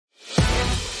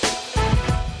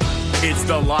It's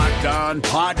the Locked On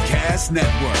Podcast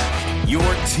Network, your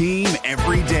team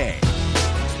every day.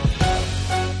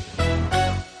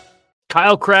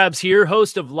 Kyle Krabs here,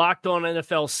 host of Locked On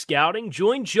NFL Scouting.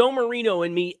 Join Joe Marino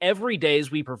and me every day as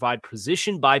we provide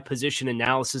position-by-position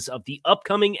analysis of the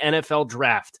upcoming NFL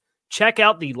Draft. Check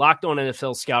out the Locked On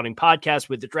NFL Scouting podcast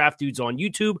with the Draft Dudes on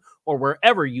YouTube or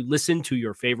wherever you listen to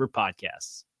your favorite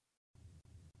podcasts.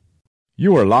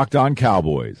 You are Locked On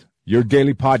Cowboys, your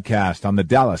daily podcast on the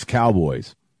Dallas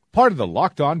Cowboys. Part of the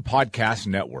Locked On Podcast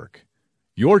Network,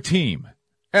 your team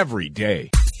every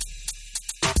day.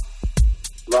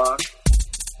 Locked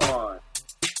on.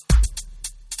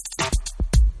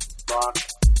 Locked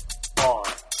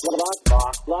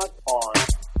on. Locked on.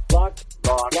 Locked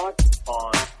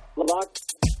on. Locked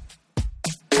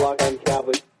on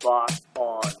Cowboys. Locked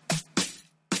on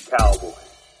Cowboys.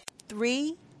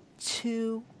 3,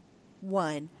 2,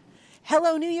 1.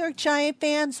 Hello, New York Giant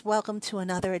fans. Welcome to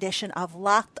another edition of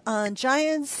Locked On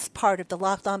Giants, part of the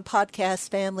Locked On Podcast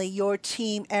family, your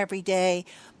team every day.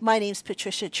 My name's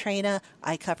Patricia Traina.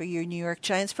 I cover your New York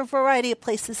Giants for a variety of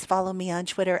places. Follow me on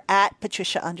Twitter at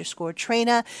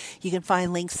Patricia_Traina. You can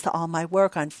find links to all my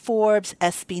work on Forbes,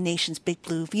 SB Nation's Big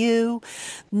Blue View,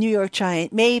 New York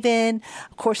Giant Maven,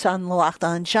 of course on Locked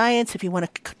On Giants. If you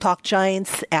want to talk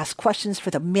Giants, ask questions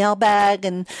for the mailbag,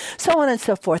 and so on and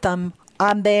so forth.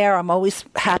 I'm there. I'm always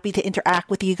happy to interact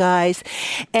with you guys.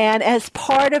 And as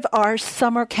part of our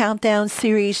summer countdown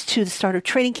series to the start of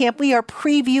training camp, we are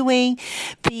previewing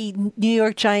the New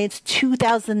York Giants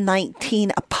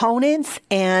 2019 opponents.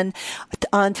 And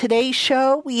on today's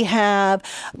show, we have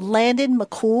Landon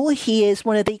McCool. He is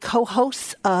one of the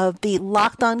co-hosts of the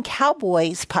Locked On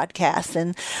Cowboys podcast.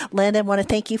 And Landon, I want to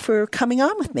thank you for coming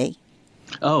on with me.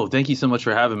 Oh, thank you so much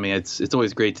for having me. It's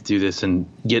always great to do this and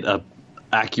get a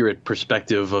accurate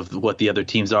perspective of what the other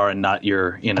teams are and not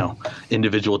your,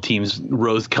 individual teams'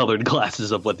 rose-colored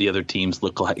glasses of what the other teams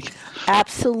look like.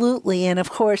 Absolutely. And of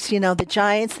course, the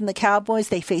Giants and the Cowboys,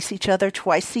 they face each other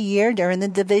twice a year during the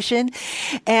division.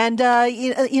 And,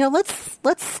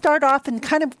 let's start off and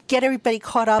kind of get everybody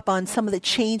caught up on some of the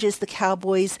changes the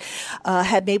Cowboys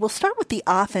have made. We'll start with the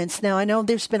offense. Now, I know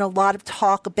there's been a lot of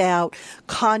talk about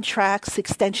contracts,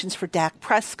 extensions for Dak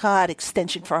Prescott,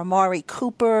 extension for Amari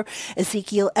Cooper, Ezekiel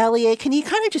Elliott. Can you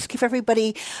kind of just give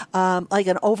everybody like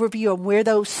an overview of where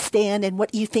those stand and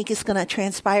what you think is going to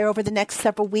transpire over the next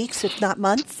several weeks, if not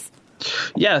months?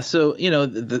 Yeah, so,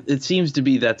 it seems to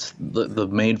be that's the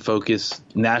main focus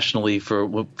nationally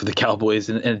for the Cowboys,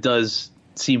 and it does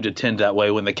seem to tend that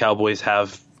way when the Cowboys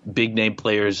have big name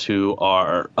players who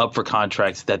are up for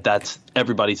contracts, that's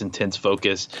everybody's intense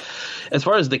focus. As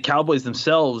far as the Cowboys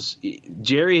themselves,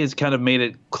 Jerry has kind of made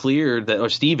it clear that, or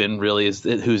Steven really is,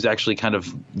 who's actually kind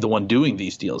of the one doing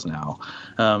these deals now,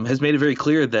 has made it very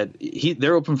clear that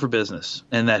they're open for business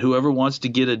and that whoever wants to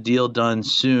get a deal done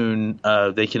soon,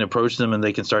 they can approach them and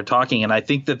they can start talking. And I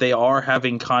think that they are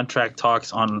having contract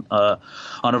talks on a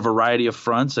variety of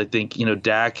fronts. I think,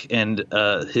 Dak and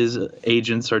his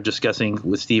agents are discussing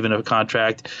with Steven a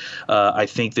contract. I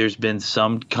think there's been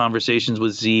some conversations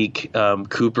with Zeke.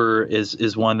 Cooper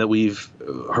is one that we've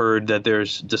heard that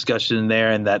there's discussion in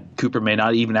there, and that Cooper may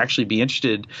not even actually be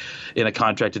interested in a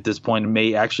contract at this point, and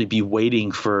may actually be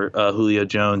waiting for Julio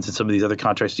Jones and some of these other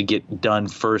contracts to get done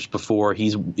first before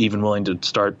he's even willing to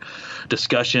start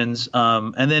discussions.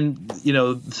 And then,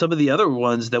 some of the other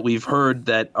ones that we've heard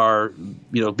that are,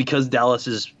 because Dallas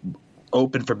is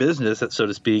open for business, so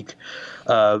to speak,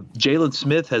 Jalen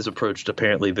Smith has approached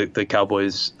apparently the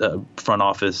Cowboys front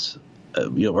office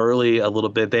early a little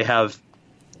bit. They have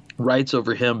rights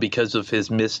over him because of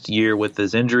his missed year with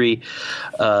his injury.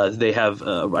 They have,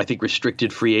 I think,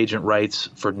 restricted free agent rights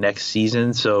for next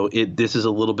season. So this is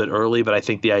a little bit early, but I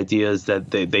think the idea is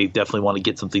that they definitely want to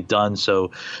get something done.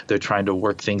 So they're trying to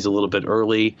work things a little bit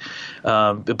early.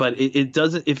 But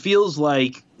it feels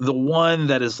like the one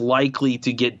that is likely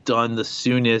to get done the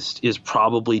soonest is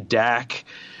probably Dak.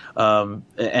 And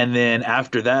then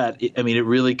after that, it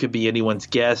really could be anyone's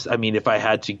guess. If I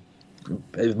had to,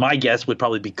 my guess would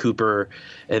probably be Cooper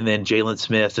and then Jalen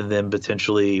Smith, and then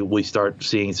potentially we start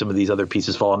seeing some of these other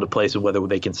pieces fall into place, and whether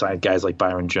they can sign guys like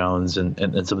Byron Jones and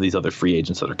some of these other free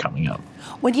agents that are coming up.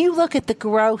 When you look at the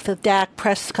growth of Dak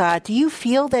Prescott, do you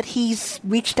feel that he's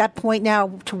reached that point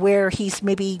now to where he's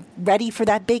maybe ready for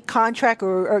that big contract,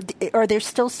 or are there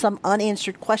still some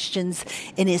unanswered questions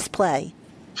in his play?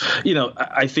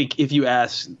 I think if you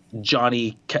ask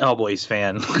Johnny Cowboys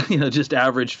fan, just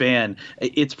average fan,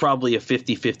 it's probably a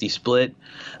 50-50 split.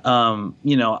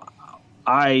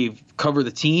 I cover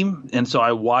the team, and so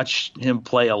I watch him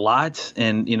play a lot.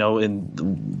 And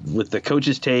with the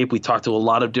coaches tape, we talk to a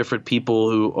lot of different people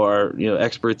who are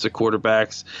experts at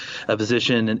quarterbacks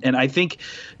position, and I think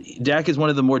Dak is one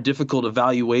of the more difficult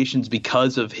evaluations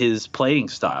because of his playing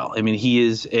style. I mean, he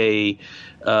is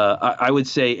I would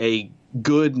say a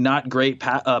good, not great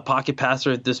pocket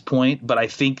passer at this point, but I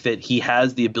think that he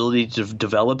has the ability to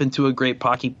develop into a great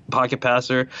pocket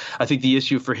passer. I think the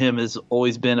issue for him has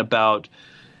always been about,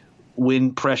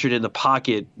 when pressured in the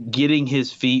pocket, getting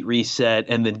his feet reset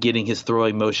and then getting his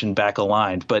throwing motion back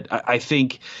aligned. But I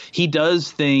think he does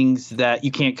things that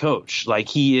you can't coach. Like,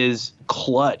 he is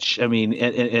clutch. I mean,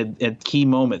 at key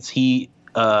moments, he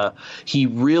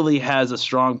really has a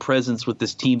strong presence with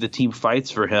this team. The team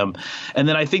fights for him. And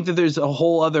then I think that there's a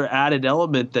whole other added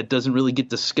element that doesn't really get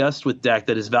discussed with Dak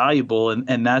that is valuable,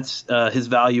 and that's his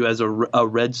value as a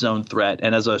red zone threat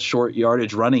and as a short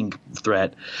yardage running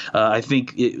threat. I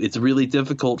think it's really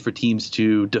difficult for teams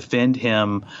to defend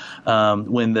him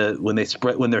when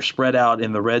they're spread out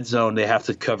in the red zone. They have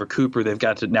to cover Cooper. They've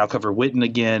got to now cover Witten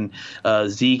again,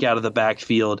 Zeke out of the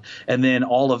backfield, and then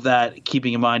all of that,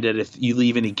 keeping in mind that if you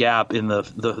leave any gap in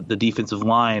the defensive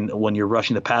line when you're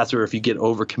rushing the passer, or if you get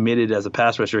overcommitted as a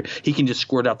pass rusher, he can just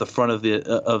squirt out the front of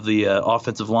the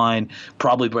offensive line,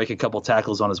 probably break a couple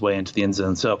tackles on his way into the end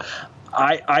zone. So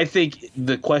I think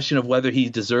the question of whether he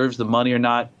deserves the money or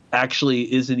not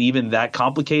actually isn't even that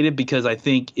complicated, because I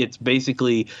think it's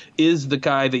basically, is the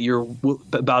guy that you're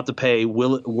about to pay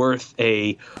worth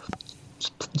a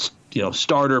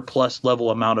starter plus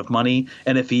level amount of money?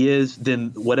 And if he is,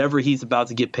 then whatever he's about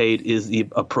to get paid is the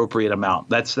appropriate amount.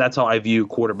 That's how I view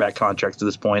quarterback contracts to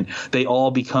this point. They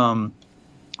all become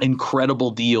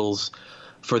incredible deals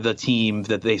for the team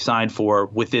that they signed for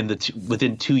within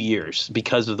 2 years,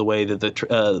 because of the way that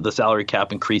the salary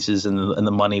cap increases and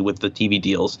the money with the TV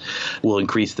deals will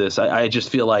increase this. I just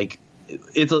feel like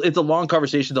it's a long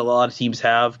conversation that a lot of teams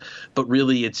have, but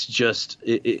really it's just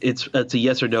it's a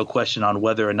yes or no question on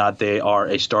whether or not they are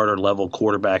a starter level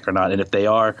quarterback or not, and if they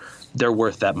are, they're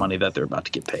worth that money that they're about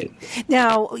to get paid.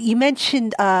 Now, you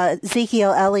mentioned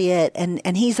Ezekiel Elliott,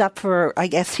 and he's up for, I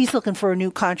guess he's looking for a new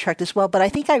contract as well, but I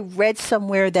think I read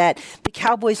somewhere that the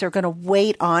Cowboys are going to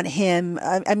wait on him.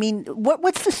 I mean,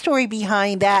 what's the story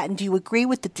behind that, and do you agree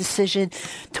with the decision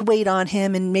to wait on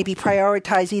him and maybe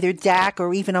prioritize either Dak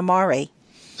or even Amari?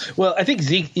 Well, I think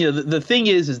Zeke, the thing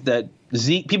is that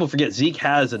Zeke, people forget Zeke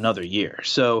has another year.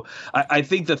 So I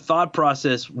think the thought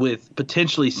process with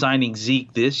potentially signing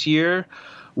Zeke this year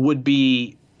would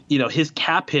be, his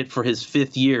cap hit for his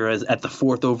fifth year at the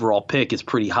fourth overall pick is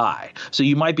pretty high. So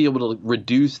you might be able to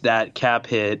reduce that cap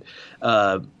hit,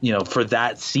 for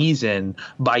that season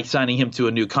by signing him to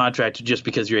a new contract, just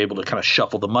because you're able to kind of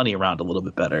shuffle the money around a little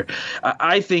bit better.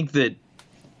 I think that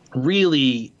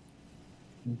really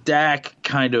Dak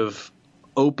kind of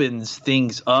opens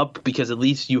things up, because at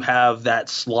least you have that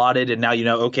slotted, and now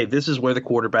okay, this is where the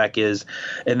quarterback is,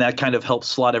 and that kind of helps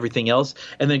slot everything else.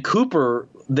 And then Cooper,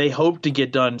 they hope to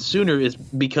get done sooner, is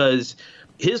because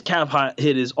his cap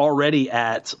hit is already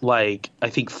at I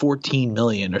think $14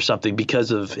 million or something, because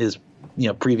of his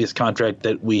previous contract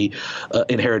that we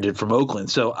inherited from Oakland.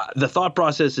 So the thought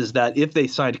process is that if they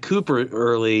signed Cooper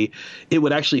early, it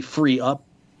would actually free up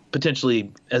potentially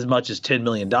as much as $10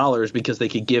 million, because they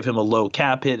could give him a low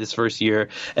cap hit his first year,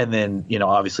 and then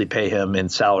obviously pay him in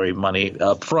salary money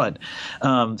up front.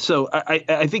 So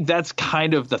I think that's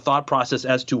kind of the thought process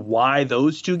as to why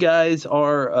those two guys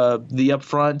are the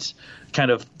upfront kind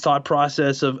of thought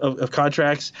process of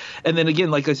contracts. And then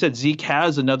again, like I said, Zeke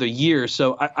has another year.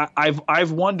 So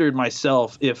I've wondered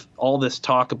myself if all this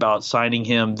talk about signing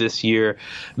him this year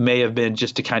may have been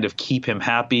just to kind of keep him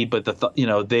happy, but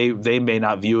they may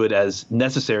not view it as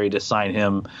necessary to sign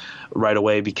him right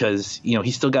away, because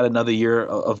he's still got another year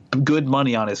of good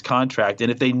money on his contract.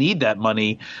 And if they need that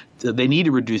money, they need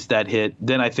to reduce that hit,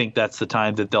 then I think that's the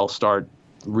time that they'll start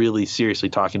really seriously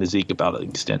talking to Zeke about an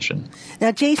extension.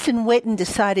 Now, Jason Witten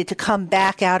decided to come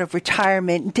back out of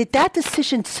retirement. Did that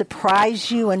decision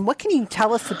surprise you? And what can you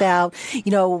tell us about,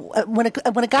 when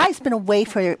a guy's been away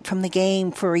from the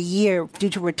game for a year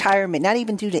due to retirement, not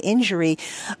even due to injury,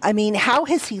 I mean, how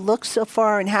has he looked so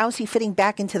far, and how is he fitting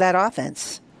back into that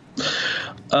offense?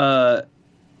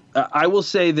 I will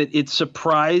say that it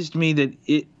surprised me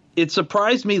that it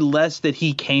surprised me less that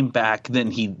he came back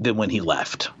than when he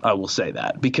left. I will say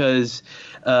that, because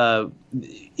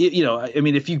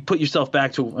if you put yourself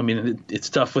back to, it's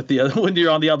tough with the other when you're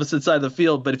on the opposite side of the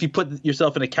field, but if you put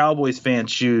yourself in a Cowboys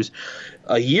fan's shoes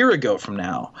a year ago from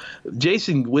now,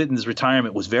 Jason Witten's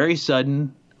retirement was very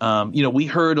sudden. We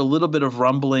heard a little bit of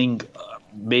rumbling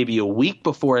maybe a week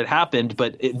before it happened.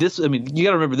 But you got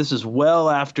to remember, this is well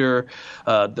after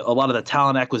a lot of the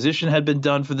talent acquisition had been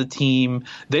done for the team.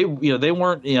 They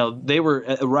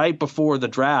were right before the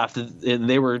draft, and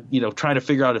they were trying to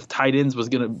figure out if tight ends was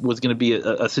gonna be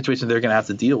a situation they're gonna have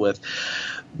to deal with.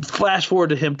 Flash forward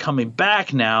to him coming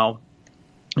back now.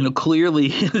 Clearly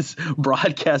his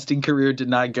broadcasting career did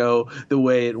not go the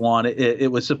way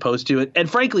it was supposed to. And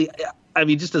frankly,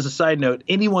 just as a side note,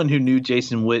 anyone who knew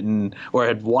Jason Witten or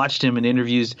had watched him in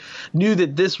interviews knew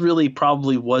that this really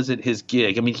probably wasn't his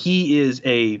gig. He is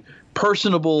a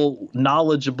personable,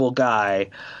 knowledgeable guy,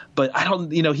 but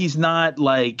he's not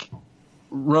like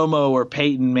Romo or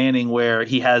Peyton Manning, where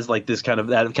he has like that kind of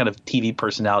TV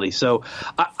personality. So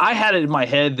I had it in my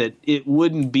head that it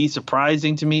wouldn't be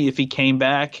surprising to me if he came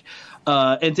back.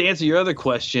 And to answer your other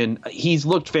question, he's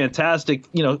looked fantastic,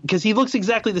 because he looks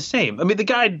exactly the same. The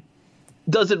guy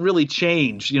doesn't really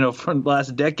change, from the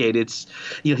last decade. It's,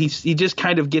 he just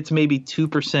kind of gets maybe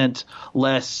 2%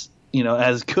 less,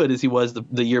 as good as he was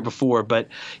the year before, but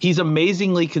he's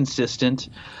amazingly consistent.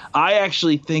 I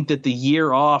actually think that the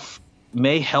year off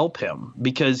may help him,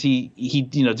 because he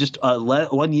just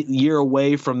 1 year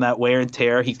away from that wear and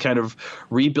tear. He's kind of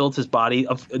rebuilt his body.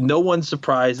 No one's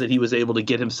surprised that he was able to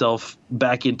get himself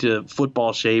back into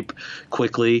football shape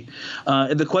quickly.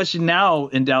 And the question now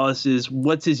in Dallas is,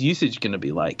 what's his usage going to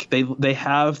be like? They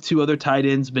have two other tight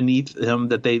ends beneath him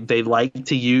that they like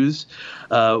to use,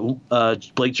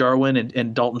 Blake Jarwin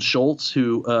and Dalton Schultz,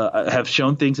 who have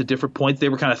shown things at different points. They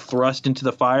were kind of thrust into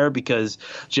the fire because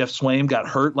Jeff Swaim got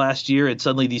hurt last year, and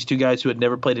suddenly these two guys who had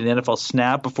never played an NFL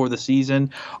snap before the season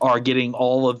are getting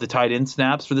all of the tight end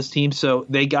snaps for this team. So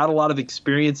they got a lot of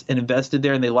experience and invested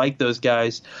there, and they like those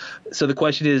guys. So the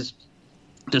question is,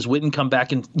 does Witten come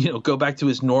back and go back to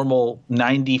his normal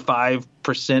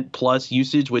 95% plus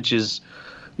usage, which is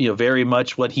very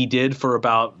much what he did for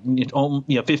about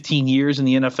 15 years in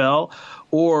the NFL?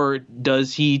 Or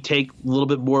does he take a little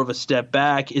bit more of a step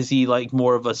back? Is he like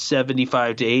more of a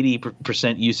 75 to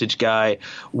 80% usage guy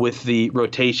with the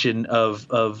rotation of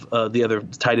the other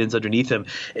tight ends underneath him?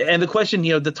 And the question,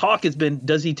 the talk has been,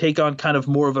 does he take on kind of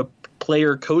more of a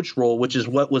player coach role, which is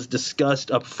what was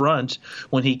discussed up front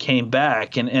when he came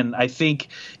back. And I think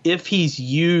if he's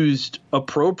used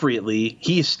appropriately,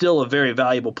 he's still a very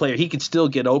valuable player. He could still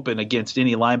get open against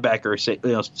any linebacker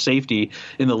or safety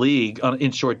in the league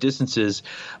in short distances.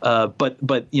 But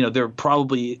there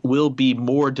probably will be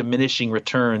more diminishing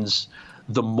returns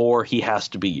the more he has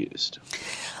to be used.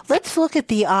 Let's look at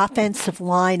the offensive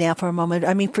line now for a moment.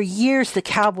 For years, the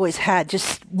Cowboys had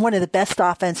just one of the best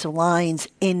offensive lines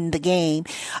in the game.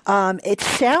 It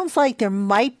sounds like there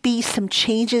might be some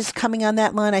changes coming on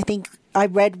that line. I think I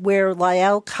read where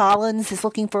Lyle Collins is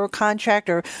looking for a contract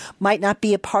or might not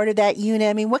be a part of that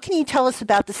unit. What can you tell us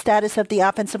about the status of the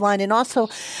offensive line? And also,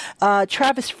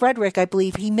 Travis Frederick, I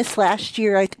believe, he missed last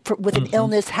year with an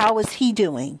illness. How is he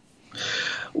doing?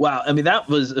 Wow. That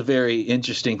was a very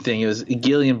interesting thing. It was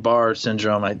Guillain-Barré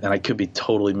syndrome, and I could be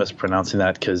totally mispronouncing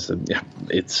that because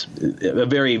it's a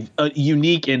very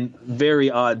unique and very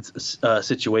odd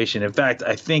situation. In fact,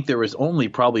 I think there was only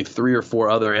probably 3 or 4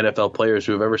 other NFL players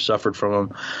who have ever suffered from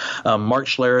him. Mark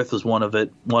Schlereth was one of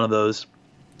those,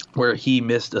 where he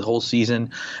missed the whole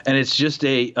season. And it's just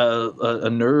a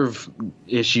nerve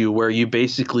issue where you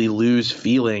basically lose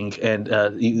feeling, and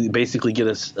you basically get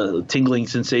a tingling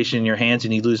sensation in your hands,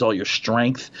 and you lose all your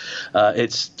strength.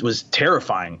 It was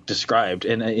terrifying described.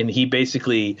 And he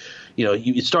basically,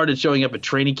 it started showing up at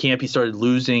training camp. He started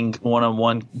losing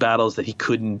one-on-one battles that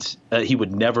he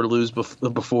would never lose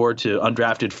before to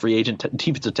undrafted free agent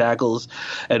defensive tackles.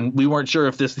 And we weren't sure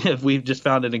if we've just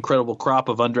found an incredible crop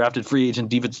of undrafted free agent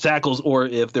defensive tackles or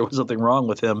if there was something wrong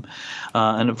with him.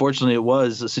 And unfortunately, it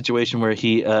was a situation where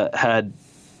he had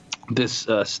this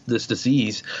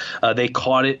disease. They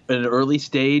caught it at an early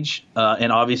stage,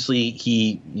 and obviously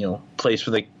he plays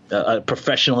for a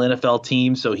professional NFL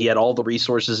team, so he had all the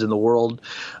resources in the world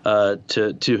at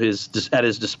his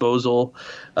disposal,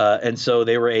 and so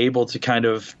they were able to kind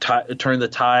of turn the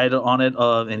tide on it,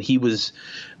 and he was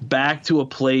back to a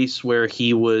place where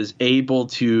he was able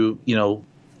to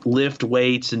lift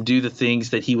weights and do the things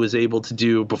that he was able to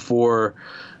do before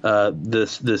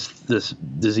this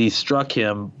disease struck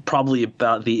him, probably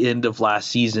about the end of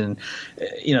last season.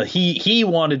 He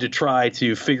wanted to try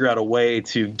to figure out a way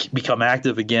to become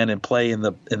active again and play in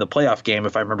the playoff game,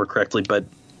 if I remember correctly, but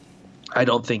I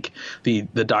don't think the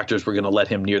doctors were going to let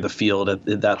him near the field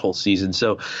at that whole season.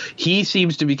 So he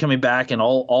seems to be coming back, and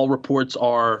all reports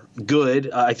are good.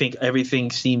 I think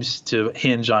everything seems to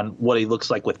hinge on what he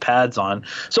looks like with pads on.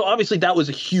 So obviously that was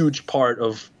a huge part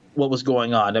of what was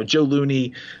going on. Now, Joe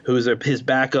Looney, who is his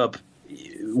backup,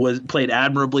 played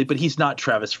admirably, but he's not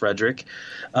Travis Frederick.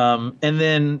 And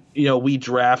then, we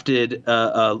drafted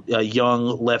a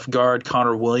young left guard,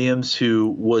 Connor Williams, who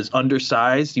was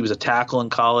undersized. He was a tackle in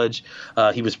college.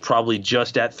 He was probably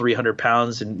just at 300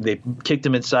 pounds, and they kicked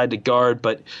him inside to guard,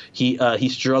 but he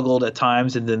struggled at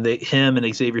times. And then him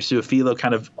and Xavier Suafilo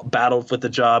kind of battled for the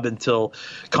job until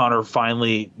Connor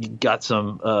finally got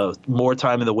some more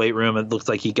time in the weight room. It looks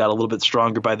like he got a little bit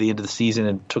stronger by the end of the season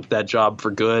and took that job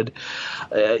for good.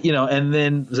 And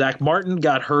then Zach Martin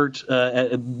got hurt,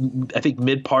 I think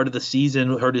mid part of the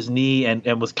season, hurt his knee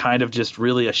and was kind of just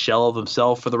really a shell of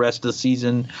himself for the rest of the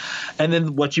season. And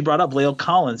then what you brought up, La'el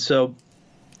Collins. So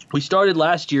we started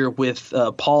last year with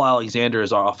Paul Alexander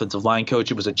as our offensive line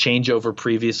coach. It was a changeover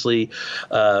previously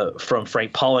from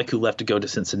Frank Pollock, who left to go to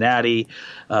Cincinnati.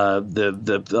 The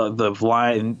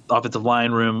offensive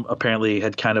line room apparently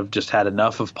had kind of just had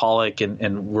enough of Pollock,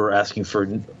 and we're asking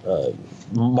for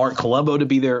Mark Colombo to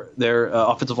be their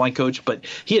offensive line coach. But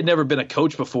he had never been a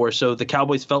coach before, so the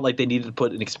Cowboys felt like they needed to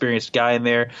put an experienced guy in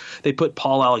there. They put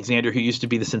Paul Alexander, who used to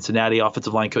be the Cincinnati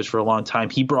offensive line coach for a long time.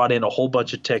 He brought in a whole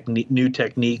bunch of new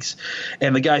techniques.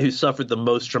 And the guy who suffered the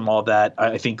most from all that,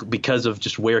 I think because of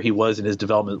just where he was in his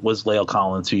development, was La'el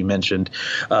Collins, who you mentioned.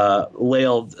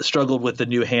 La'el struggled with the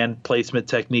new hand placement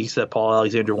techniques that Paul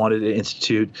Alexander wanted to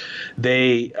institute.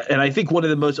 And I think one of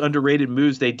the most underrated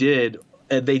moves they did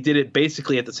it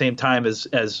basically at the same time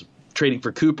as trading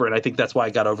for Cooper, and I think that's why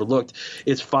it got overlooked,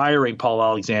 is firing Paul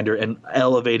Alexander and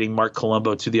elevating Mark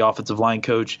Colombo to the offensive line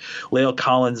coach. La'el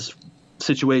Collins'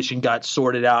 situation got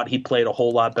sorted out. He played a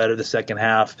whole lot better the second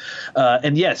half.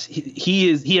 And yes,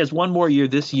 he has one more year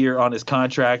this year on his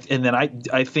contract, and then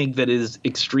I think that it is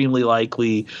extremely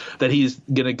likely that he's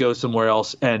going to go somewhere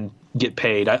else and get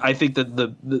paid. I think that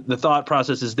the thought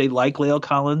process is they like La'el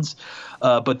Collins,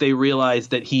 but they realize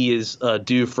that he is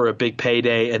due for a big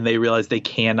payday, and they realize they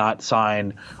cannot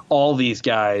sign all these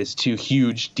guys to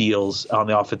huge deals on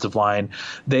the offensive line.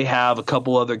 They have a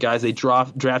couple other guys. They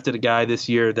drafted a guy this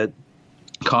year, that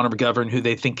Connor McGovern, who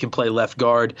they think can play left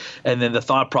guard. And then the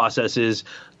thought process is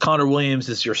Connor Williams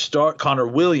is your start. Connor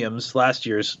Williams, last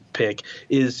year's pick,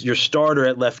 is your starter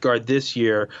at left guard this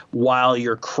year, while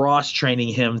you're cross-training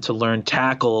him to learn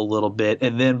tackle a little bit.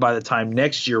 And then by the time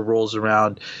next year rolls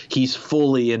around, he's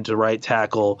fully into right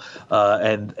tackle,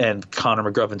 and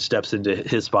Connor McGovern steps into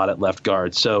his spot at left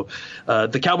guard. So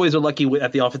the Cowboys are lucky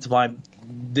at the offensive line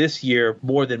this year,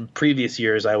 more than previous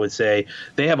years, I would say.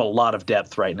 They have a lot of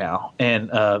depth right now, and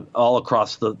all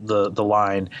across the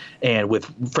line. And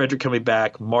with Frederick coming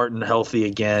back, Martin healthy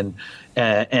again,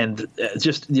 and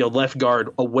just left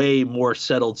guard, a way more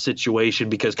settled situation,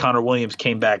 because Connor Williams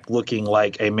came back looking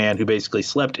like a man who basically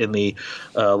slept in the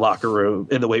locker room,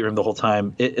 in the weight room the whole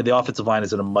time. The offensive line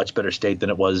is in a much better state than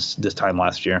it was this time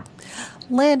last year.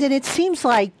 Landon, it seems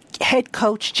like head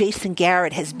coach Jason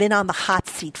Garrett has been on the hot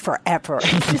seat forever.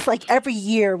 It's just like every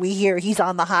year we hear he's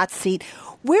on the hot seat.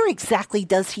 Where exactly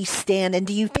does he stand? And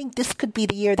do you think this could be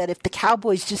the year that if the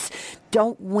Cowboys just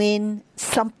don't win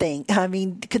something,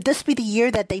 could this be the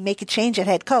year that they make a change at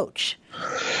head coach?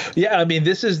 Yeah,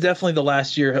 this is definitely the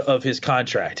last year of his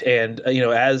contract. And,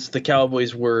 as the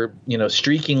Cowboys were,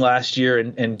 streaking last year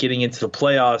and getting into the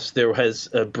playoffs, there was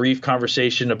a brief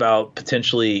conversation about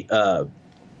potentially,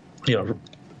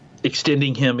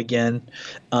 extending him again.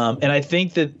 And I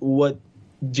think that what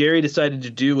Jerry decided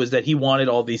to do was that he wanted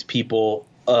all these people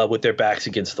with their backs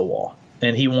against the wall.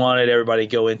 And he wanted everybody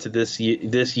to go into this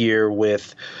year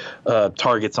with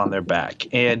targets on their back.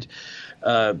 And,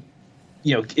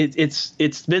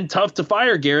 it's been tough to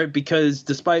fire Garrett, because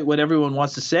despite what everyone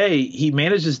wants to say, he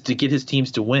manages to get his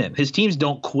teams to win. His teams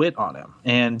don't quit on him.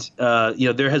 And,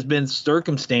 there has been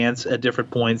circumstance at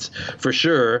different points for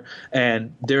sure.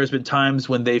 And there has been times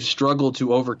when they've struggled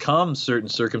to overcome certain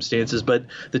circumstances, but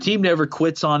the team never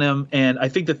quits on him. And I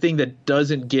think the thing that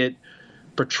doesn't get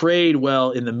portrayed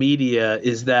well in the media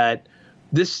is that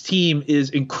this team is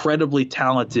incredibly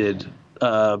talented,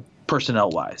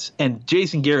 personnel-wise. And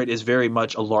Jason Garrett is very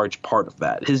much a large part of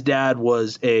that. His dad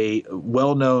was a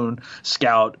well-known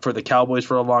scout for the Cowboys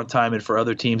for a long time and for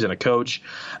other teams, and a coach.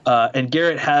 And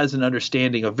Garrett has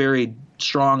a very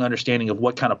strong understanding of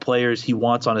what kind of players he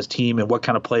wants on his team and what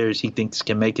kind of players he thinks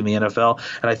can make in the NFL.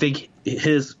 And I think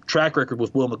his track record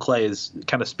with Will McClay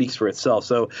kind of speaks for itself.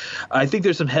 So I think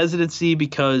there's some hesitancy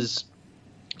because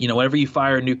whenever you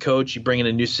fire a new coach, you bring in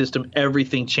a new system,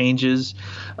 everything changes.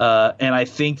 And I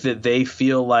think that they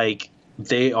feel like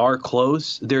they are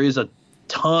close. There is a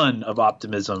ton of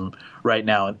optimism right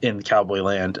now in Cowboy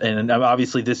land. And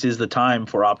obviously this is the time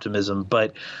for optimism,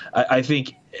 but I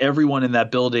think everyone in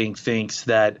that building thinks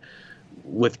that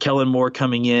with Kellen Moore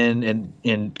coming in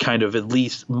and kind of at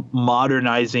least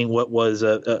modernizing what was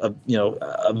a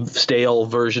stale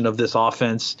version of this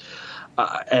offense,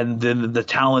 and then the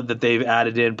talent that they've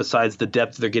added in besides the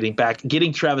depth they're getting back,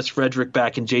 getting Travis Frederick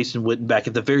back and Jason Witten back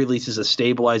at the very least is a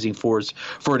stabilizing force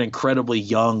for an incredibly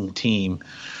young team.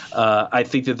 I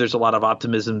think that there's a lot of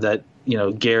optimism that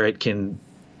Garrett can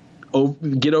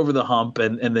get over the hump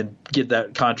and then get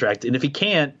that contract. And if he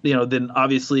can't, then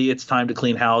obviously it's time to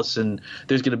clean house, and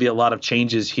there's going to be a lot of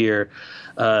changes here,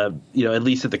 at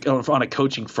least on a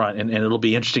coaching front, and it'll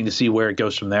be interesting to see where it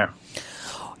goes from there.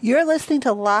 You're listening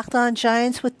to Locked On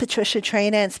Giants with Patricia,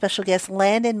 Traina, and special guest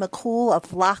Landon McCool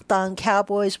of Locked On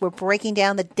Cowboys. We're breaking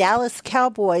down the Dallas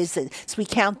Cowboys as we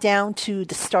count down to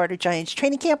the start of Giants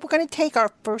training camp. We're going to take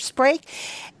our first break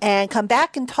and come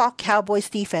back and talk Cowboys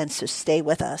defense, so stay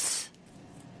with us.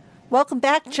 Welcome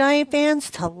back, Giant fans,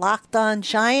 to Locked On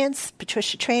Giants.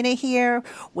 Patricia Traina here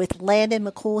with Landon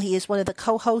McCool. He is one of the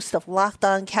co-hosts of Locked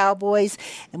On Cowboys,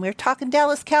 and we're talking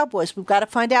Dallas Cowboys. We've got to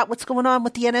find out what's going on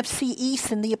with the NFC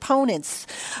East and the opponents.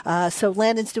 So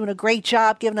Landon's doing a great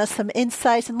job giving us some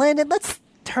insights. And Landon, let's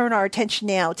turn our attention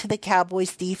now to the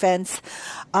Cowboys defense.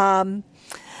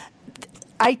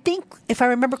 I think, if I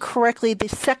remember correctly, the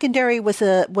secondary was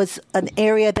an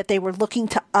area that they were looking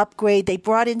to upgrade. They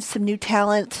brought in some new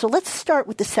talent. So let's start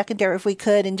with the secondary, if we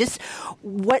could, and just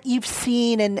what you've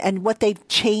seen and what they've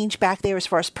changed back there as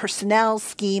far as personnel,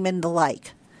 scheme, and the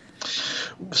like.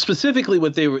 Specifically,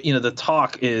 what they were, the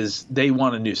talk is they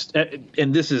want a new,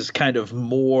 and this is kind of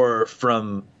more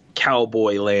from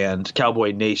Cowboy land,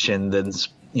 Cowboy Nation than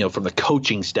from the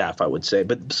coaching staff, I would say.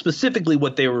 But specifically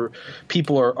what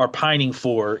people are pining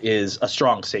for is a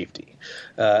strong safety.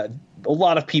 A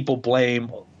lot of people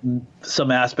blame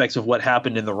some aspects of what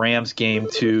happened in the Rams game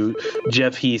to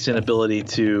Jeff Heath's inability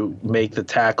to make the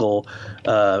tackle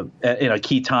in a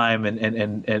key time,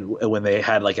 and when they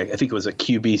had I think it was a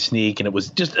QB sneak, and it was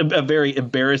just a very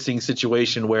embarrassing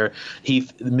situation where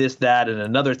Heath missed that and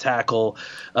another tackle,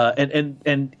 and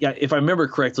if I remember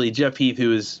correctly, Jeff Heath,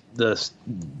 who is the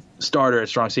starter at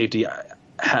strong safety,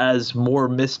 has more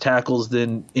missed tackles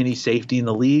than any safety in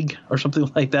the league or something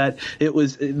like that.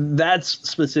 That's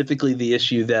specifically the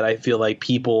issue that I feel like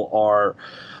people are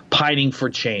pining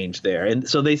for change there. And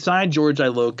so they signed George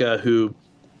Iloka, who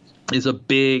is a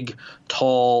big,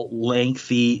 tall,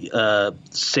 lengthy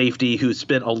safety who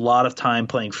spent a lot of time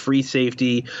playing free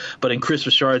safety. But in Chris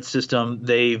Richard's system,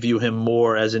 they view him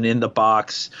more as an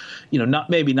in-the-box,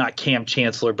 not Cam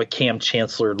Chancellor, but Cam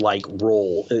Chancellor-like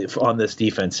role on this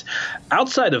defense.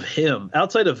 Outside of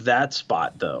that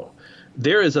spot, though,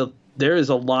 there is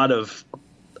a lot of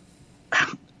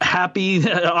happy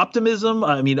optimism.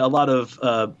 I mean, a lot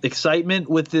of excitement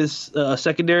with this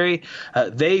secondary.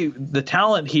 The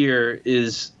talent here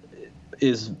is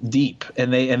deep,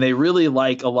 and they really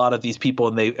like a lot of these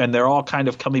people, and they're all kind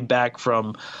of coming back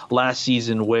from last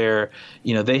season where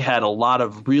they had a lot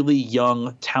of really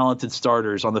young, talented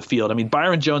starters on the field. I mean,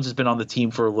 Byron Jones has been on the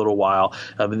team for a little while.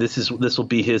 I mean, this will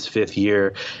be his fifth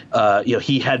year.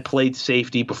 He had played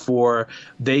safety before.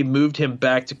 They moved him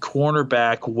back to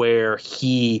cornerback, where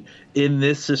he, in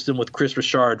this system with Chris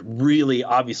Richard, really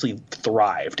obviously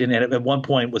thrived, and at one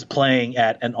point was playing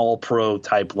at an all-pro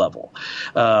type level.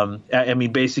 I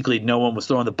mean, basically no one was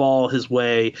throwing the ball his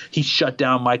way. He shut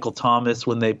down Michael Thomas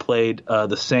when they played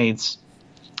the Saints.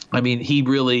 I mean, he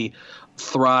really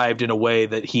thrived in a way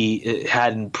that he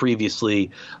hadn't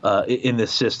previously in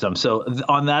this system. So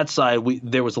on that side,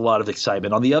 there was a lot of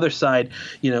excitement. On the other side,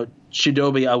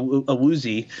 Chidobe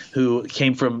Awuzie, who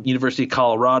came from University of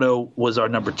Colorado, was our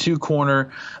number 2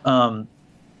 corner.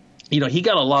 He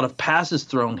got a lot of passes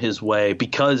thrown his way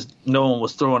because no one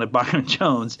was throwing at Byron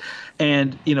Jones.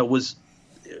 And, was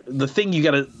the thing you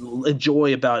got to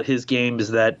enjoy about his game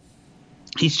is that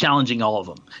he's challenging all of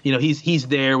them. He's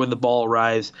there when the ball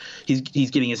arrives.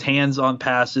 He's getting his hands on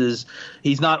passes.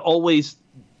 He's not always,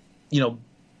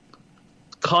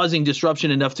 causing disruption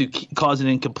enough to cause an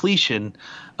incompletion,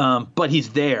 but he's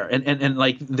there.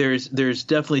 And there's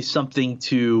definitely something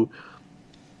to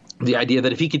the idea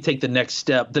that if he could take the next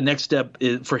step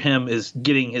for him is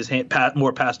getting his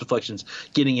more pass deflections,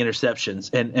 getting interceptions,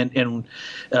 and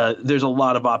there's a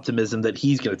lot of optimism that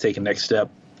he's going to take a next step.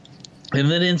 And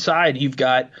then inside, you've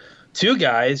got 2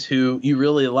 guys who you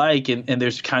really like, and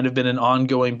there's kind of been an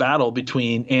ongoing battle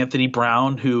between Anthony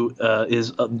Brown, who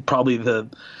is probably the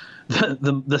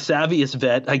the savviest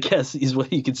vet, I guess, is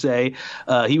what you could say.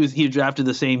 He was drafted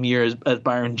the same year as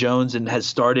Byron Jones and has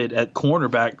started at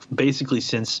cornerback basically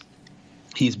since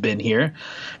he's been here.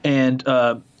 And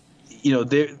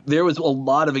there was a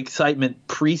lot of excitement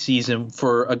preseason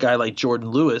for a guy like Jordan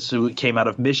Lewis, who came out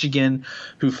of Michigan,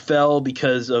 who fell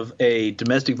because of a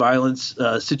domestic violence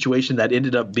situation that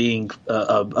ended up being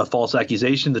a false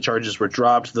accusation. The charges were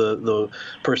dropped. The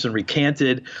person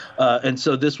recanted, and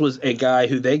so this was a guy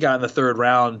who they got in the third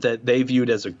round that they viewed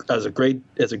as a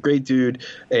great dude,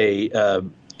 a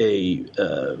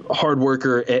hard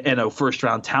worker and a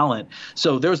first-round talent.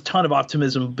 So there was a ton of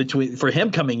optimism for him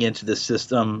coming into this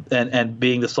system and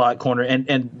being the slot corner.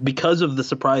 And because of the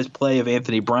surprise play of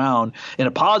Anthony Brown in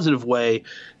a positive way,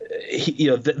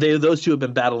 those two have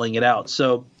been battling it out.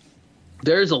 So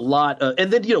there's a lot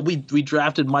and then we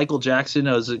drafted Michael Jackson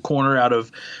as a corner out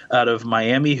of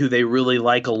Miami, who they really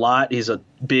like a lot. He's a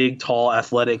big, tall,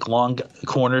 athletic, long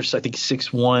corner. So I think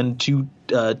 6'1",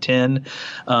 210.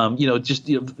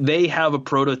 They have a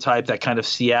prototype, that kind of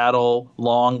Seattle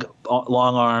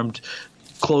long-armed,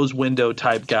 closed window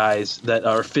type guys that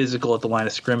are physical at the line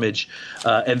of scrimmage,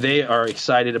 and they are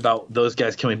excited about those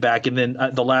guys coming back. And then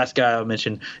the last guy I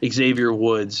mentioned, Xavier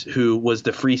Woods, who was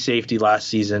the free safety last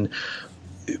season.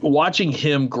 Watching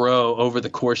him grow over the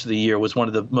course of the year was one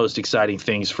of the most exciting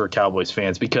things for Cowboys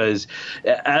fans, because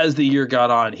as the year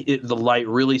got on, the light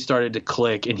really started to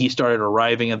click, and he started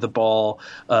arriving at the ball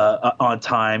on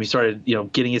time. He started,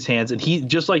 getting his hands, and he,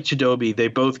 just like Chidobe, they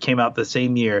both came out the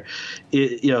same year.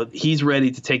 He's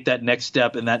ready to take that next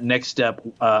step, and that next step,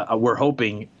 we're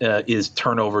hoping, is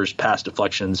turnovers, pass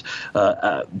deflections,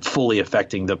 fully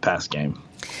affecting the pass game.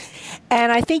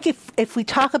 And I think if we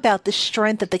talk about the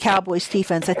strength of the Cowboys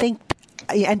defense, I think,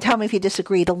 and tell me if you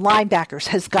disagree, the linebackers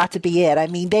has got to be it. I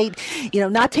mean, they,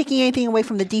 not taking anything away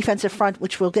from the defensive front,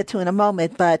 which we'll get to in a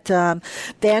moment, but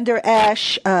Vander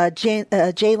Esch,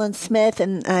 Jalen Smith,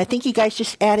 and I think you guys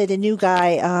just added a new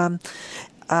guy.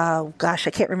 I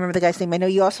can't remember the guy's name. I know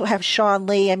you also have Sean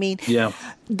Lee. I mean, yeah.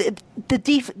 The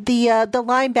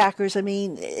linebackers. I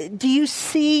mean, do you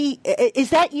see, is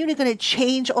that unit going to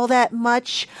change all that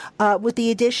much with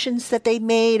the additions that they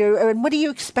made, or what are you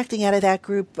expecting out of that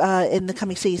group in the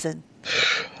coming season?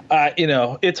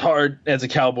 It's hard as a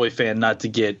Cowboy fan not to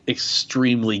get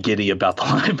extremely giddy about the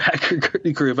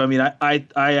linebacker group. I mean, I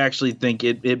actually think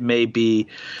it may be,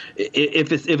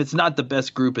 if it's not the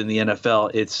best group in the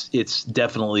NFL, it's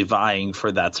definitely vying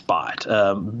for that spot.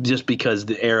 Just because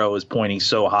the arrow is pointing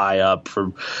so high up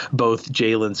for both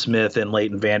Jalen Smith and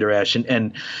Leighton Vander Esch,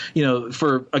 and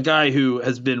for a guy who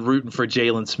has been rooting for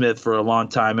Jalen Smith for a long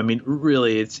time. I mean,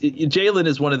 really, Jalen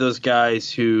is one of those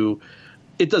guys who,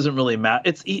 it doesn't really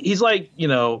matter. He's like,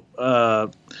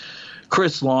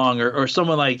 Chris Long or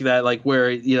someone like that, like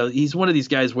where, he's one of these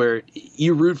guys where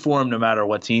you root for him no matter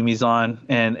what team he's on.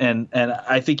 And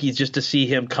I think he's just to see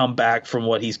him come back from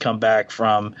what he's come back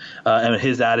from, and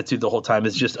his attitude the whole time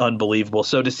is just unbelievable.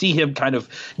 So to see him kind of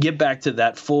get back to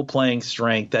that full playing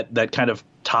strength, that kind of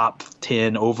top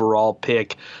 10 overall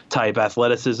pick type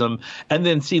athleticism, and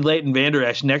then see Leighton Vander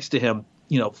Esch next to him,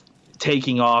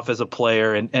 taking off as a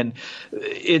player, and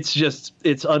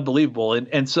it's unbelievable.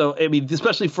 And so, I mean,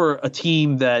 especially for a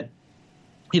team that,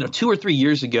 2 or 3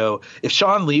 years ago, if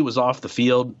Sean Lee was off the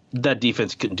field, that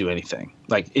defense couldn't do anything.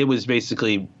 Like, it was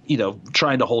basically,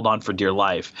 trying to hold on for dear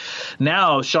life.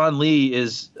 Now, Sean Lee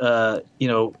is,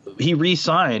 he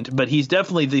re-signed, but he's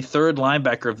definitely the third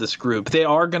linebacker of this group. They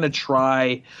are going to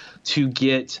try to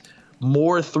get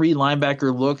more 3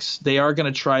 linebacker looks. They are going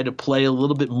to try to play a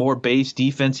little bit more base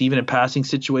defense, even in passing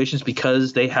situations,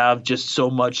 because they have just so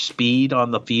much speed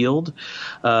on the field.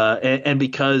 And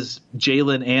because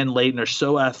Jalen and Leighton are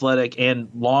so athletic and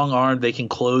long-armed, they can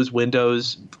close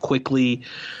windows quickly.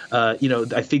 I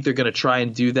think they're going to try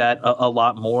and do that a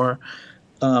lot more.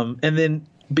 And then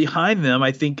behind them,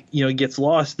 I think, it gets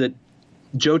lost that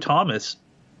Joe Thomas,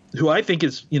 who I think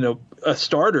is, a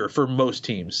starter for most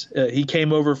teams. He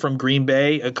came over from Green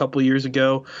Bay a couple years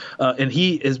ago, and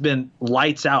he has been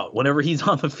lights out whenever he's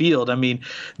on the field. I mean,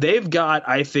 they've got,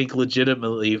 I think,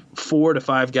 legitimately 4 to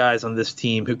 5 guys on this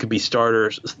team who could be starting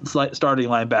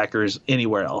linebackers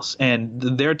anywhere else. And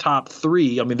their top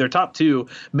 3, I mean, their top 2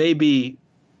 may be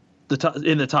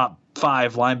in the top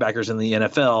 5 linebackers in the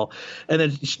NFL, and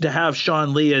then to have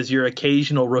Sean Lee as your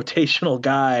occasional rotational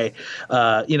guy,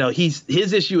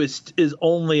 his issue is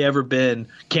only ever been,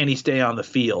 can he stay on the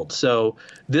field? So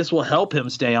this will help him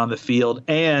stay on the field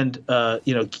and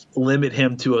limit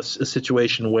him to a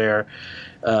situation where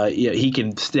he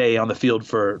can stay on the field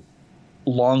for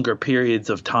longer periods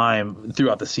of time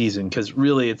throughout the season, because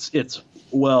really it's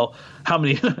well, how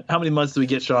many months do we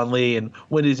get Sean Lee, and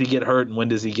when does he get hurt, and when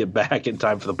does he get back in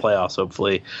time for the playoffs,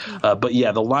 hopefully. But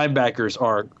yeah, the linebackers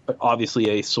are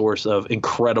obviously a source of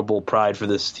incredible pride for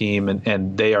this team,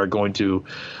 and they are going to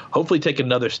hopefully take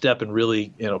another step and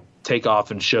really, take off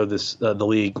and show the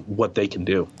league what they can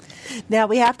do. Now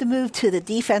we have to move to the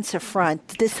defensive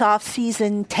front. This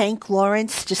offseason, Tank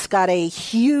Lawrence just got a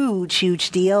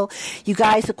huge deal. You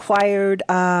guys acquired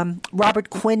Robert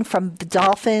Quinn from the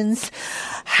Dolphins.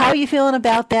 How are you feeling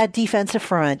about that defensive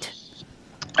front?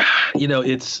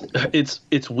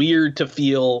 It's weird to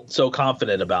feel so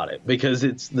confident about it because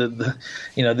it's the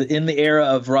in the era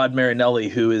of Rod Marinelli,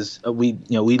 who is we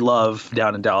love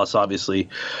down in Dallas, obviously.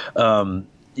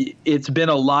 It's been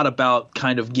a lot about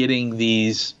kind of getting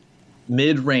these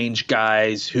mid-range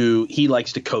guys who he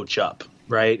likes to coach up,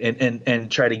 right, and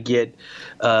try to get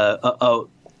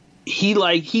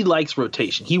he likes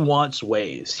rotation. He wants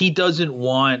waves. He doesn't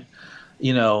want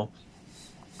he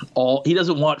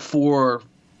doesn't want four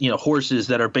horses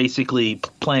that are basically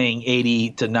playing 80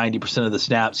 to 90% of the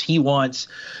snaps. He wants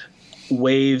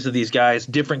waves of these guys,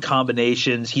 different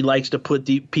combinations. He likes to put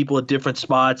people at different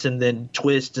spots and then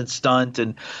twist and stunt,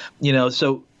 and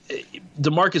so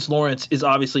DeMarcus Lawrence is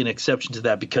obviously an exception to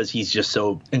that because he's just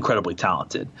so incredibly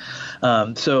talented.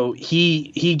 So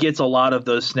he gets a lot of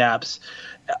those snaps.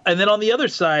 And then on the other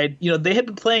side, they had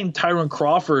been playing Tyrone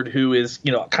Crawford, who is,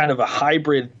 kind of a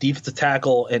hybrid defensive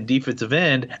tackle and defensive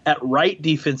end at right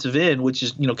defensive end, which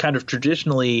is, kind of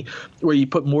traditionally where you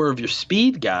put more of your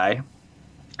speed guy.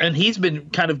 And he's been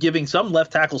kind of giving some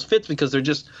left tackles fits because they're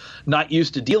just not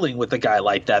used to dealing with a guy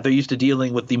like that. They're used to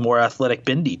dealing with the more athletic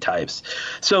bendy types.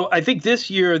 So I think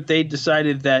this year they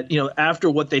decided that,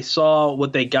 after what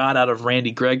they got out of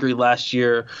Randy Gregory last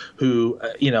year, who,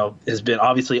 has been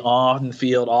obviously on the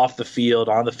field, off the field,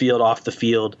 on the field, off the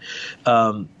field,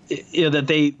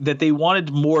 that they wanted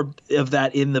more of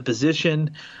that in the position.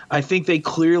 I think they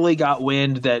clearly got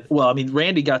wind that,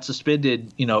 Randy got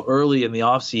suspended, early in the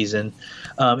offseason.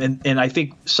 And I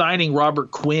think signing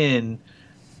Robert Quinn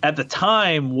at the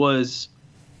time was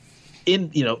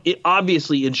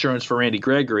obviously insurance for Randy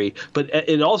Gregory, but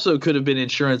it also could have been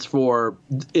insurance for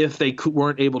if they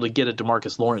weren't able to get a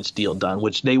DeMarcus Lawrence deal done,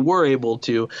 which they were able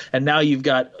to. And now you've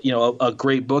got, a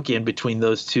great bookend between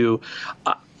those two.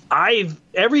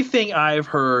 Everything I've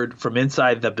heard from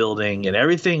inside the building and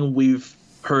everything we've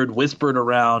heard whispered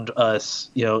around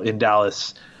us, in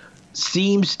Dallas,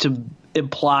 seems to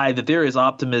imply that there is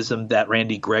optimism that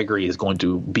Randy Gregory is going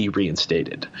to be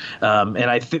reinstated. And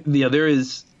I think there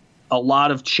is a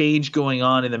lot of change going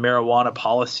on in the marijuana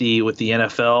policy with the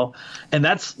NFL. And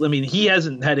he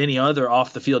hasn't had any other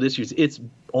off the field issues. It's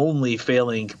only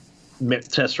failing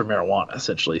tests for marijuana,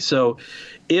 essentially. So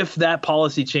if that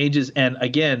policy changes, and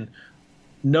again,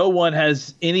 no one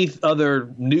has any other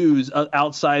news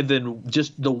outside than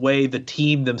just the way the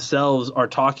team themselves are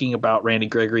talking about Randy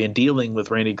Gregory and dealing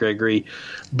with Randy Gregory.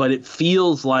 But it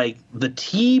feels like the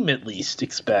team at least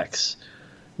expects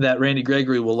that Randy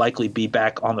Gregory will likely be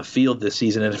back on the field this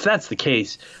season. And if that's the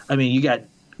case, you got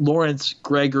Lawrence,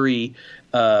 Gregory,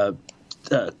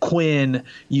 Quinn.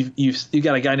 You've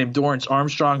got a guy named Dorrance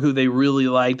Armstrong who they really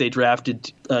like. They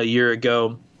drafted a year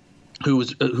ago.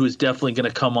 Who's definitely going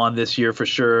to come on this year for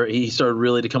sure. He started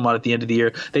really to come on at the end of the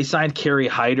year. They signed Kerry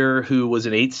Hyder, who was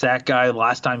an 8-sack guy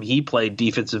last time he played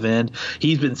defensive end.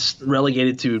 He's been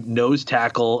relegated to nose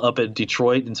tackle up at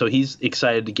Detroit, and so he's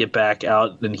excited to get back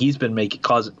out. And he's been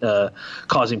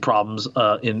causing problems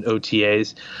in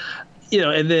OTAs.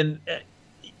 And then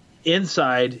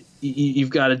inside,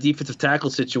 you've got a defensive tackle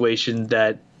situation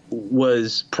that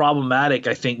was problematic,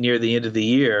 I think, near the end of the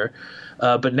year.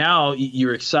 But now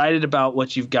you're excited about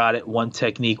what you've got at One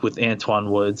Technique with Antoine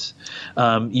Woods.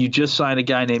 You just signed a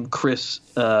guy named Chris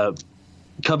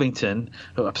Covington.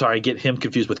 I'm sorry, I get him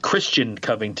confused with Christian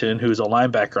Covington, who's a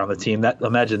linebacker on the team.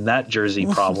 Imagine that jersey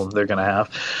problem they're going to have.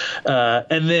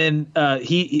 And then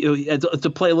he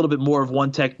to play a little bit more of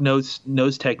one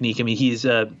nose technique. He's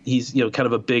kind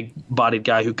of a big bodied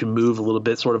guy who can move a little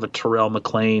bit, sort of a Terrell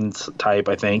McLean type,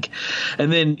 I think.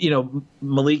 And then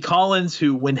Malik Collins,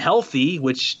 who when healthy,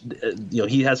 which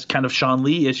he has kind of Sean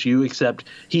Lee issue, except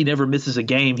he never misses a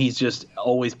game. He's just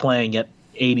always playing at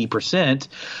 80%.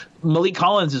 Malik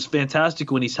Collins is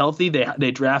fantastic when he's healthy. They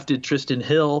drafted Tristan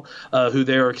Hill, who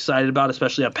they're excited about,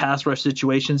 especially on pass rush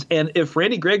situations. And if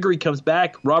Randy Gregory comes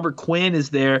back, Robert Quinn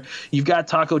is there. You've got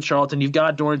Taco Charlton. You've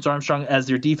got Dorrance Armstrong as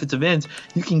their defensive ends.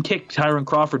 You can kick Tyrone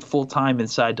Crawford full-time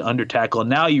inside to under tackle. And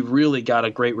now you've really got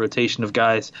a great rotation of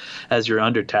guys as your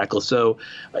under tackle. So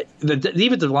the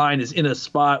defensive line is in a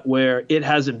spot where it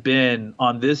hasn't been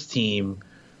on this team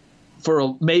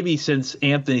maybe since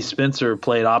Anthony Spencer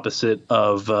played opposite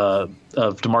of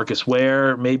DeMarcus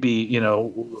Ware, maybe,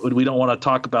 we don't want to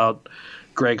talk about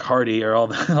Greg Hardy or all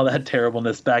that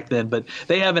terribleness back then, but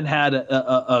they haven't had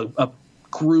a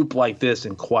group like this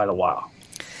in quite a while.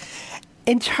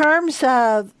 In terms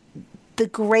of the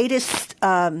greatest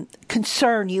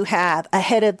concern you have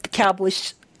ahead of the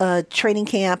Cowboys training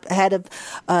camp, ahead of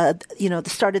the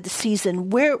start of the season,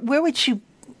 where would you,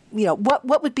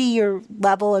 what would be your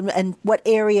level, and what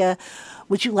area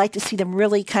would you like to see them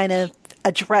really kind of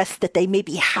address that they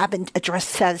maybe haven't addressed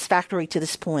satisfactorily to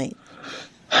this point?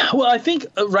 Well, I think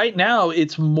right now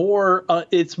it's more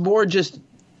just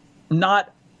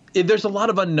not. There's a lot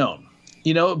of unknown,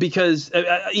 because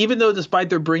even though despite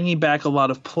they're bringing back a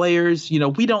lot of players,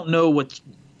 we don't know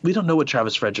what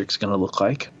Travis Frederick's going to look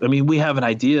like. I mean, we have an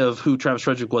idea of who Travis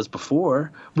Frederick was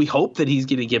before. We hope that he's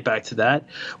going to get back to that.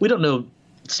 We don't know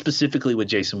specifically what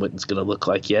Jason Witten's going to look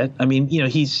like yet. I mean,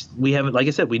 we haven't, like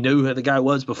I said, we knew who the guy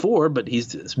was before, but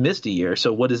he's missed a year.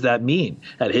 So what does that mean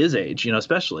at his age,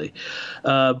 especially?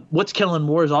 What's Kellen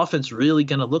Moore's offense really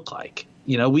going to look like?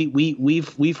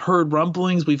 We've heard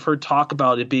rumblings, we've heard talk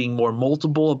about it being more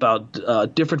multiple,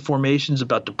 about different formations,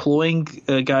 about deploying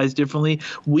guys differently.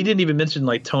 We didn't even mention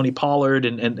like Tony Pollard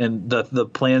and the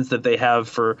plans that they have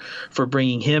for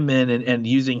bringing him in and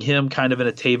using him kind of in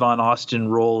a Tavon Austin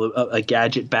role, a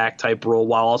gadget back type role,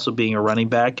 while also being a running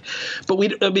back. But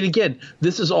again,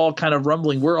 this is all kind of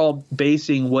rumbling. We're all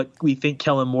basing what we think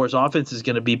Kellen Moore's offense is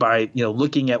going to be by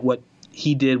looking at what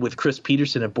he did with Chris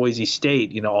Peterson at Boise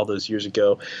State, all those years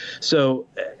ago. So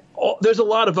there's a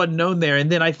lot of unknown there. And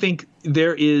then I think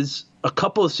there is a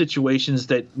couple of situations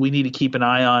that we need to keep an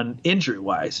eye on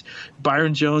injury-wise.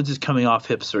 Byron Jones is coming off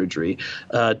hip surgery.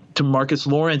 DeMarcus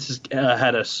Lawrence has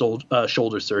had a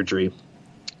shoulder surgery.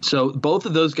 So both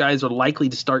of those guys are likely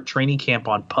to start training camp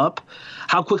on PUP.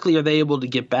 How quickly are they able to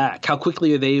get back? How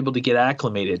quickly are they able to get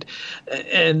acclimated?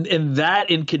 And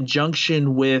that in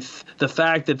conjunction with the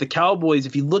fact that the Cowboys,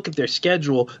 if you look at their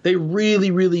schedule, they really,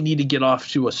 really need to get off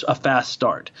to a fast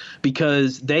start,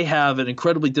 because they have an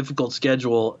incredibly difficult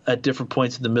schedule at different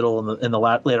points in the middle and the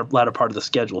latter part of the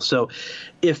schedule. So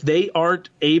if they aren't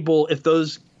able, if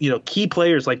those key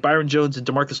players like Byron Jones and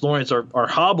DeMarcus Lawrence are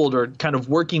hobbled or kind of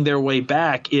working their way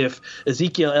back, if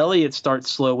Ezekiel Elliott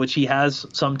starts slow, which he has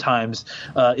sometimes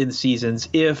in seasons,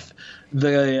 if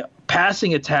the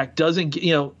passing attack doesn't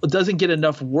get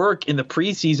enough work in the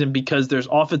preseason because there's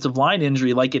offensive line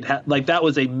injury, like that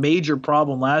was a major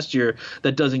problem last year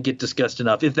that doesn't get discussed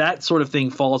enough. If that sort of thing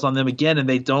falls on them again and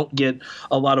they don't get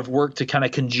a lot of work to kind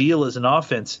of congeal as an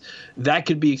offense, that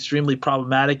could be extremely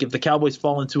problematic. If the Cowboys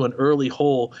fall into an early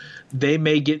hole, they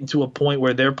may get into a point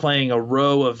where they're playing a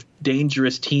row of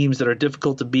dangerous teams that are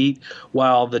difficult to beat,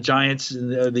 while the Giants,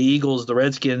 the Eagles, the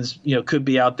Redskins, could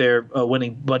be out there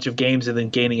winning a bunch of games and then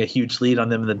gaining a huge lead on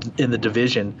them in the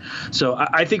division. So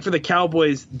I think for the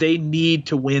Cowboys, they need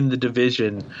to win the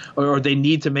division, or they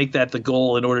need to make that the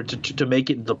goal in order to make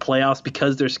it into the playoffs,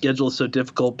 because their schedule is so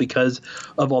difficult because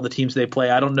of all the teams they play.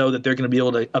 I don't know that they're going to be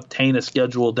able to obtain a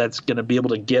schedule that's going to be able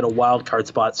to get a wild card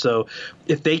spot. So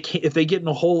if they get in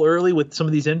a hole early with some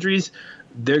of these injuries,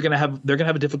 they're gonna have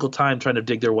a difficult time trying to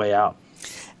dig their way out.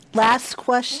 Last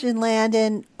question,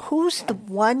 Landon. Who's the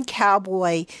one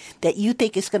Cowboy that you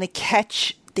think is going to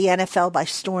catch the NFL by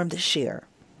storm this year?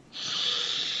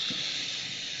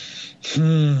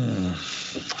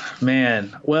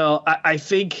 Man, well, I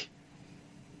think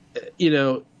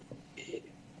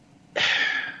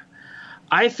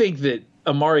I think that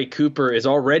Amari Cooper has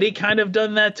already kind of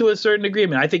done that to a certain degree. I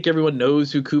mean, I think everyone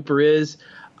knows who Cooper is.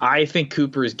 I think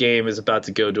Cooper's game is about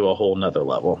to go to a whole nother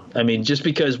level. I mean, just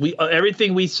because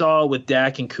everything we saw with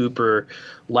Dak and Cooper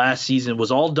last season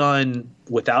was all done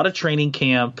without a training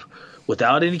camp,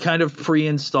 without any kind of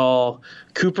pre-install.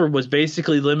 Cooper was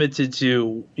basically limited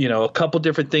to, a couple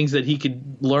different things that he could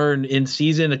learn in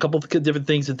season, a couple of different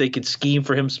things that they could scheme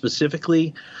for him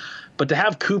specifically. But to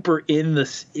have Cooper in the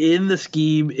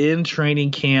scheme, in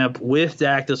training camp with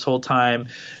Dak this whole time,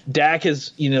 Dak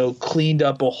has cleaned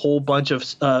up a whole bunch of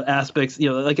aspects.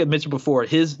 Like I mentioned before,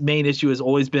 his main issue has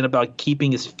always been about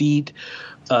keeping his feet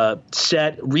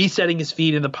resetting his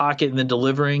feet in the pocket and then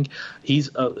delivering. He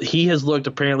has looked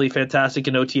apparently fantastic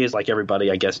in OTAs, like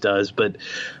everybody I guess does. But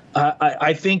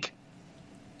I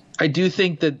do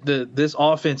think that this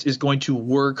offense is going to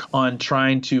work on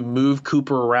trying to move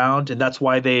Cooper around, and that's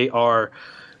why they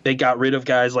got rid of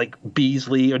guys like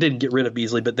Beasley, or didn't get rid of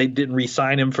Beasley, but they didn't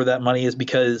re-sign him for that money, is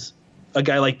because a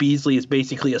guy like Beasley is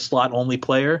basically a slot-only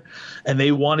player, and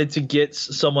they wanted to get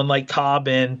someone like Cobb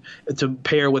in to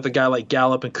pair with a guy like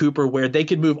Gallup and Cooper, where they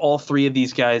could move all three of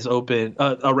these guys open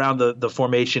around the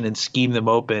formation and scheme them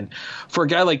open. For a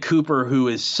guy like Cooper, who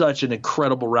is such an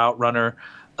incredible route runner,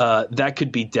 that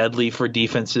could be deadly for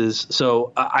defenses.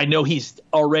 So I know he's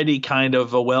already kind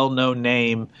of a well-known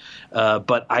name,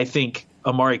 but I think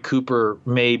Amari Cooper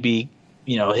may be,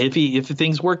 if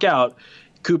things work out,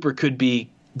 Cooper could be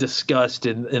discussed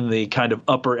in the kind of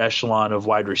upper echelon of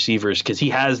wide receivers because he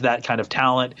has that kind of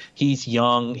talent. He's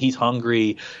young. He's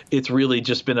hungry. It's really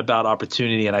just been about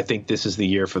opportunity, and I think this is the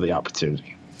year for the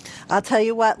opportunity. I'll tell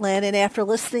you what, Landon, after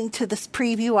listening to this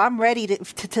preview, I'm ready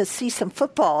to see some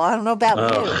football. I don't know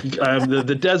about you.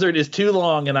 The desert is too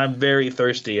long, and I'm very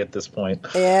thirsty at this point.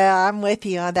 Yeah, I'm with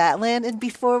you on that. Landon,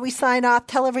 before we sign off,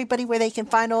 tell everybody where they can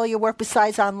find all your work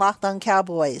besides on Locked On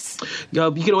Cowboys.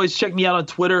 You can always check me out on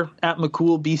Twitter, at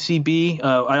McCool BCB.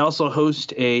 I also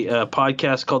host a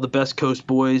podcast called The Best Coast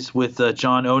Boys with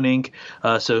John Oning,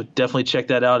 so definitely check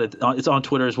that out. It's on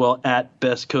Twitter as well, at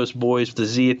Best Coast Boys with a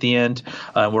Z at the end.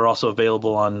 We're also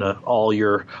available on all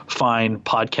your fine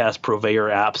podcast purveyor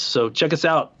apps. So check us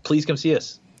out. Please come see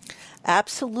us.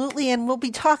 Absolutely. And we'll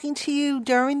be talking to you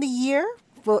during the year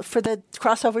for the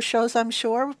crossover shows, I'm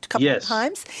sure, a couple of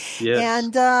times. Yes.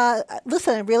 And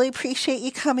listen, I really appreciate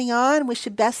you coming on. Wish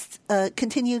you best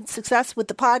continued success with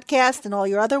the podcast and all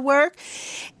your other work.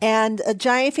 And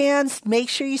Giant fans, make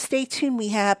sure you stay tuned. We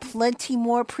have plenty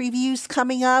more previews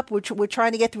coming up. We're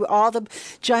trying to get through all the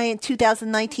Giant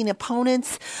 2019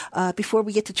 opponents before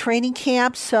we get to training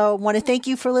camp. So I want to thank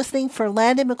you for listening. For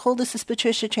Landon, McCool, this is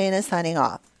Patricia Traina signing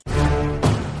off.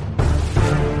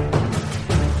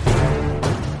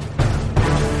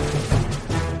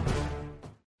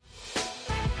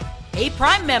 Hey,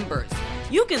 Prime members,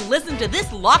 you can listen to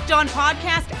this Locked On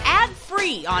podcast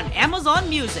ad-free on Amazon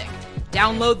Music.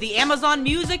 Download the Amazon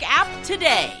Music app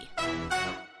today.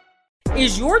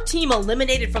 Is your team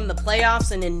eliminated from the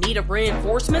playoffs and in need of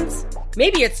reinforcements?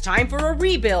 Maybe it's time for a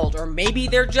rebuild, or maybe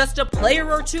they're just a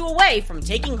player or two away from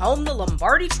taking home the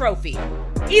Lombardi Trophy.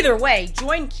 Either way,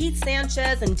 join Keith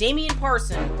Sanchez and Damian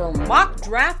Parson for Mock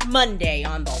Draft Monday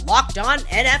on the Locked On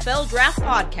NFL Draft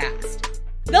Podcast.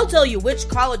 They'll tell you which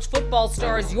college football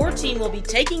stars your team will be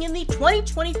taking in the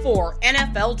 2024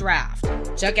 NFL Draft.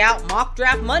 Check out Mock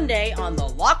Draft Monday on the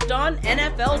Locked On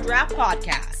NFL Draft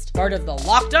Podcast, part of the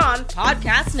Locked On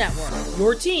Podcast Network.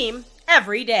 Your team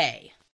every day.